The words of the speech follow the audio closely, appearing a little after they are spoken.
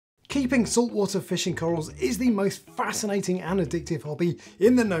Keeping saltwater fishing corals is the most fascinating and addictive hobby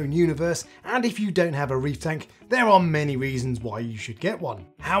in the known universe, and if you don't have a reef tank, there are many reasons why you should get one.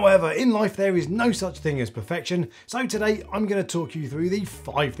 However, in life there is no such thing as perfection, so today I'm going to talk you through the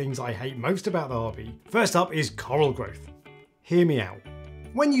 5 things I hate most about the hobby. First up is coral growth. Hear me out.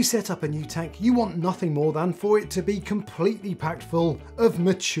 When you set up a new tank, you want nothing more than for it to be completely packed full of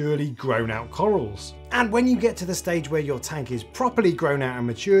maturely grown out corals. And when you get to the stage where your tank is properly grown out and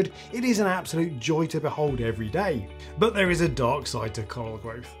matured, it is an absolute joy to behold every day. But there is a dark side to coral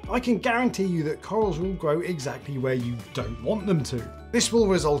growth. I can guarantee you that corals will grow exactly where you don't want them to. This will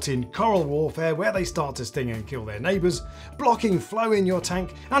result in coral warfare where they start to sting and kill their neighbours, blocking flow in your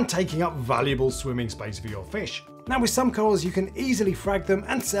tank and taking up valuable swimming space for your fish. Now with some corals you can easily frag them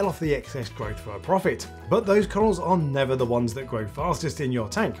and sell off the excess growth for a profit, but those corals are never the ones that grow fastest in your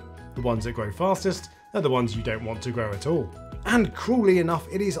tank. The ones that grow fastest are the ones you don't want to grow at all. And cruelly enough,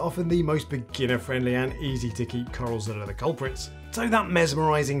 it is often the most beginner friendly and easy to keep corals that are the culprits. So that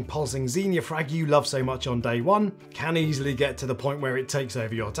mesmerising pulsing xenia frag you love so much on day 1 can easily get to the point where it takes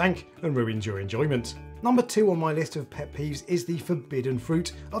over your tank and ruins your enjoyment. Number 2 on my list of pet peeves is the forbidden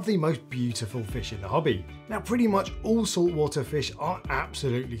fruit of the most beautiful fish in the hobby. Now pretty much all saltwater fish are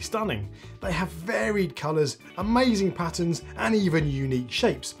absolutely stunning. They have varied colours, amazing patterns and even unique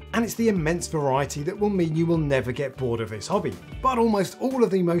shapes, and it's the immense variety that will mean you will never get bored of this hobby. But almost all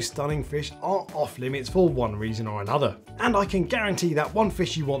of the most stunning fish are off limits for one reason or another. And I can guarantee that one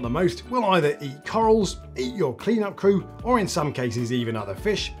fish you want the most will either eat corals, eat your cleanup crew, or in some cases even other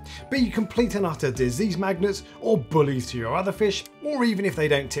fish, be complete and utter disease magnets or bullies to your other fish, or even if they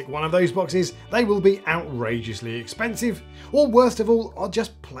don't tick one of those boxes, they will be outrageously expensive, or worst of all, are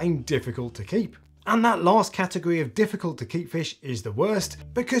just plain difficult to keep. And that last category of difficult to keep fish is the worst,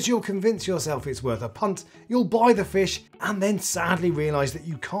 because you'll convince yourself it's worth a punt, you'll buy the fish, and then sadly realise that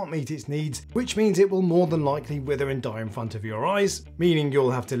you can't meet its needs, which means it will more than likely wither and die in front of your eyes, meaning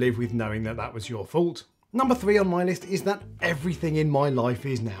you'll have to live with knowing that that was your fault. Number 3 on my list is that everything in my life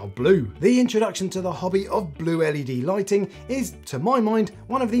is now blue. The introduction to the hobby of blue LED lighting is, to my mind,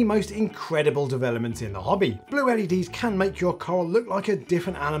 one of the most incredible developments in the hobby. Blue LEDs can make your coral look like a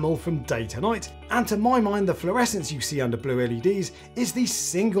different animal from day to night, and to my mind the fluorescence you see under blue LEDs is the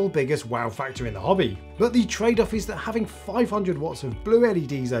single biggest wow factor in the hobby. But the trade-off is that having 500 watts of blue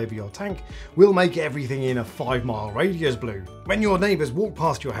LEDs over your tank will make everything in a 5-mile radius blue. When your neighbours walk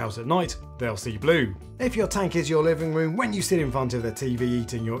past your house at night, they'll see blue. If your tank is your living room, when you sit in front of the TV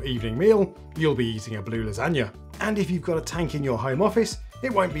eating your evening meal, you'll be eating a blue lasagna. And if you've got a tank in your home office,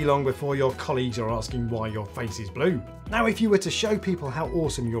 it won't be long before your colleagues are asking why your face is blue. Now if you were to show people how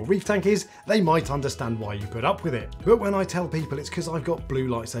awesome your reef tank is, they might understand why you put up with it. But when I tell people it's because I've got blue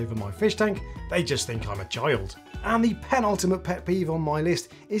lights over my fish tank, they just think I'm a child. And the penultimate pet peeve on my list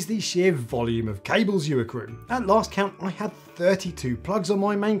is the sheer volume of cables you accrue. At last count I had 32 plugs on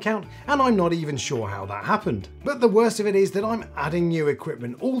my main count, and I'm not even sure how that happened. But the worst of it is that I'm adding new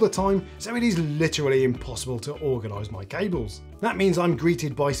equipment all the time, so it is literally impossible to organise my cables. That means I'm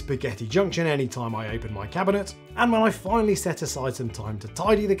greeted by spaghetti junction anytime I open my cabinet, and when I finally set aside some time to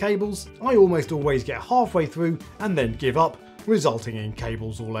tidy the cables, I almost always get halfway through and then give up, resulting in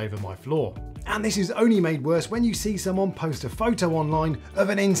cables all over my floor. And this is only made worse when you see someone post a photo online of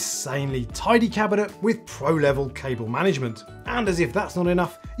an insanely tidy cabinet with pro-level cable management. And as if that's not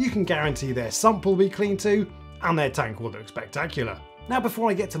enough, you can guarantee their sump will be clean too, and their tank will look spectacular. Now before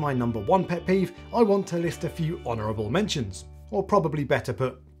I get to my number 1 pet peeve, I want to list a few honourable mentions, or probably better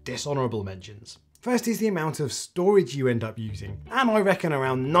put, dishonourable mentions. First is the amount of storage you end up using, and I reckon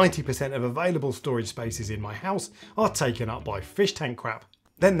around 90% of available storage spaces in my house are taken up by fish tank crap.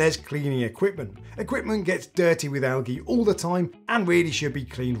 Then there's cleaning equipment. Equipment gets dirty with algae all the time and really should be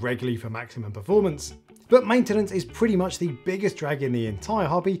cleaned regularly for maximum performance. But maintenance is pretty much the biggest drag in the entire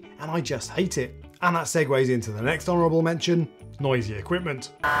hobby, and I just hate it. And that segues into the next honourable mention, noisy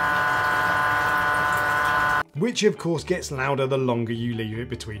equipment. Which of course gets louder the longer you leave it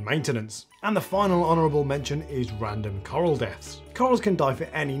between maintenance. And the final honourable mention is random coral deaths. Corals can die for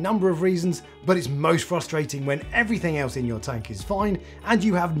any number of reasons, but it's most frustrating when everything else in your tank is fine and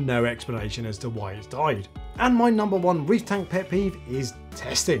you have no explanation as to why it's died. And my number 1 reef tank pet peeve is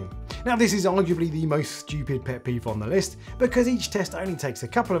testing. Now this is arguably the most stupid pet peeve on the list, because each test only takes a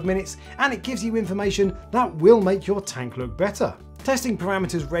couple of minutes and it gives you information that will make your tank look better. Testing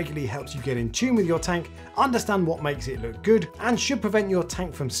parameters regularly helps you get in tune with your tank, understand what makes it look good, and should prevent your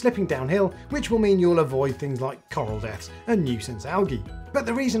tank from slipping downhill, which will mean you'll avoid things like coral deaths and nuisance algae. But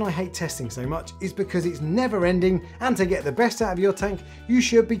the reason I hate testing so much is because it's never ending, and to get the best out of your tank, you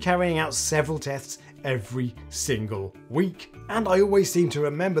should be carrying out several tests every single week. And I always seem to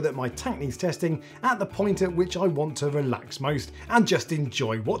remember that my tank needs testing at the point at which I want to relax most and just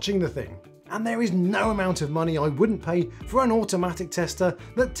enjoy watching the thing. And there is no amount of money I wouldn't pay for an automatic tester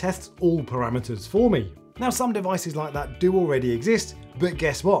that tests all parameters for me. Now, some devices like that do already exist, but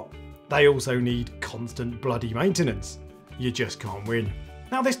guess what? They also need constant bloody maintenance. You just can't win.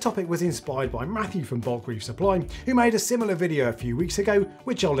 Now, this topic was inspired by Matthew from Reef Supply, who made a similar video a few weeks ago,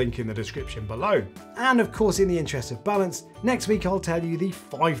 which I'll link in the description below. And of course, in the interest of balance, next week I'll tell you the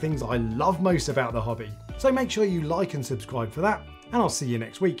 5 things I love most about the hobby. So make sure you like and subscribe for that, and I'll see you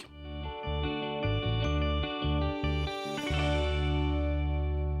next week.